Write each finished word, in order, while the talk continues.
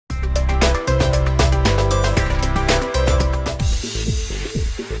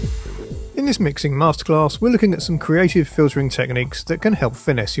In this mixing masterclass, we're looking at some creative filtering techniques that can help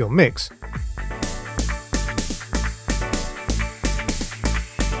finesse your mix.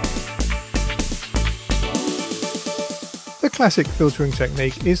 The classic filtering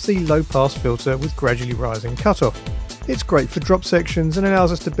technique is the low pass filter with gradually rising cutoff. It's great for drop sections and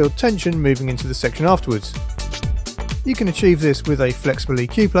allows us to build tension moving into the section afterwards. You can achieve this with a flexible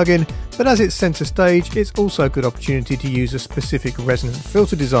EQ plugin, but as it's centre stage, it's also a good opportunity to use a specific resonant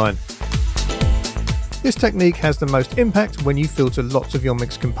filter design. This technique has the most impact when you filter lots of your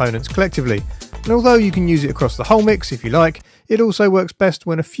mix components collectively, and although you can use it across the whole mix if you like, it also works best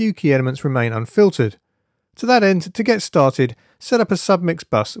when a few key elements remain unfiltered. To that end, to get started, set up a submix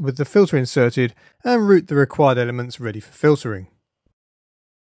bus with the filter inserted and route the required elements ready for filtering.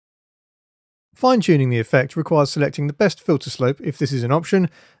 Fine-tuning the effect requires selecting the best filter slope if this is an option,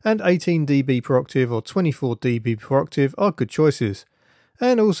 and 18 dB per octave or 24 dB per octave are good choices,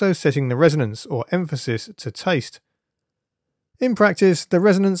 and also setting the resonance or emphasis to taste. In practice, the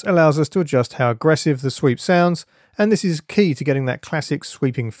resonance allows us to adjust how aggressive the sweep sounds, and this is key to getting that classic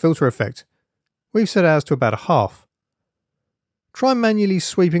sweeping filter effect. We've set ours to about a half. Try manually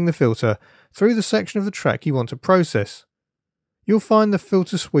sweeping the filter through the section of the track you want to process. You'll find the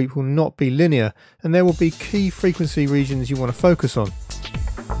filter sweep will not be linear, and there will be key frequency regions you want to focus on.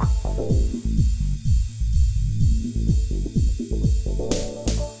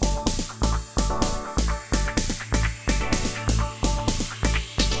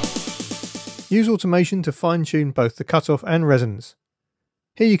 Use automation to fine-tune both the cutoff and resonance.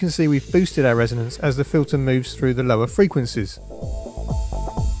 Here you can see we've boosted our resonance as the filter moves through the lower frequencies.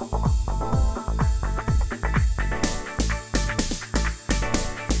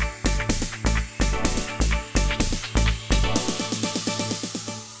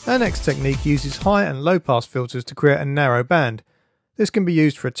 Our next technique uses high and low pass filters to create a narrow band. This can be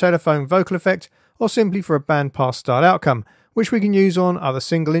used for a telephone vocal effect or simply for a band pass style outcome, which we can use on other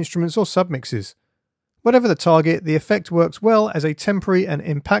single instruments or submixes. Whatever the target, the effect works well as a temporary and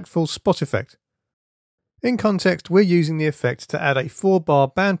impactful spot effect. In context, we're using the effect to add a 4-bar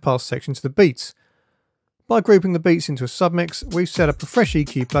bandpass section to the beats. By grouping the beats into a submix, we've set up a fresh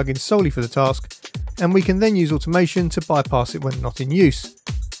EQ plugin solely for the task, and we can then use automation to bypass it when not in use.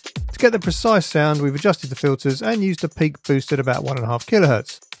 To get the precise sound, we've adjusted the filters and used a peak boost at about 1.5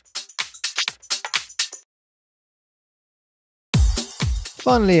 kHz.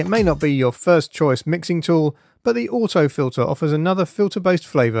 Finally, it may not be your first choice mixing tool, but the auto filter offers another filter-based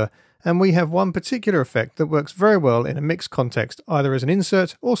flavour, and we have one particular effect that works very well in a mix context, either as an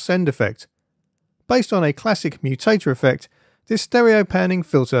insert or send effect. Based on a classic mutator effect, this stereo panning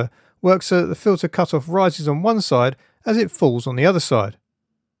filter works so that the filter cutoff rises on one side as it falls on the other side.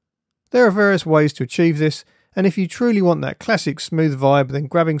 There are various ways to achieve this, and if you truly want that classic smooth vibe, then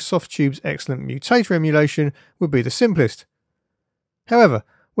grabbing Softtube's excellent mutator emulation would be the simplest. However,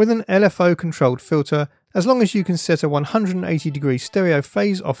 with an LFO controlled filter, as long as you can set a 180-degree stereo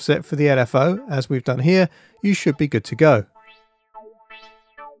phase offset for the LFO, as we've done here, you should be good to go.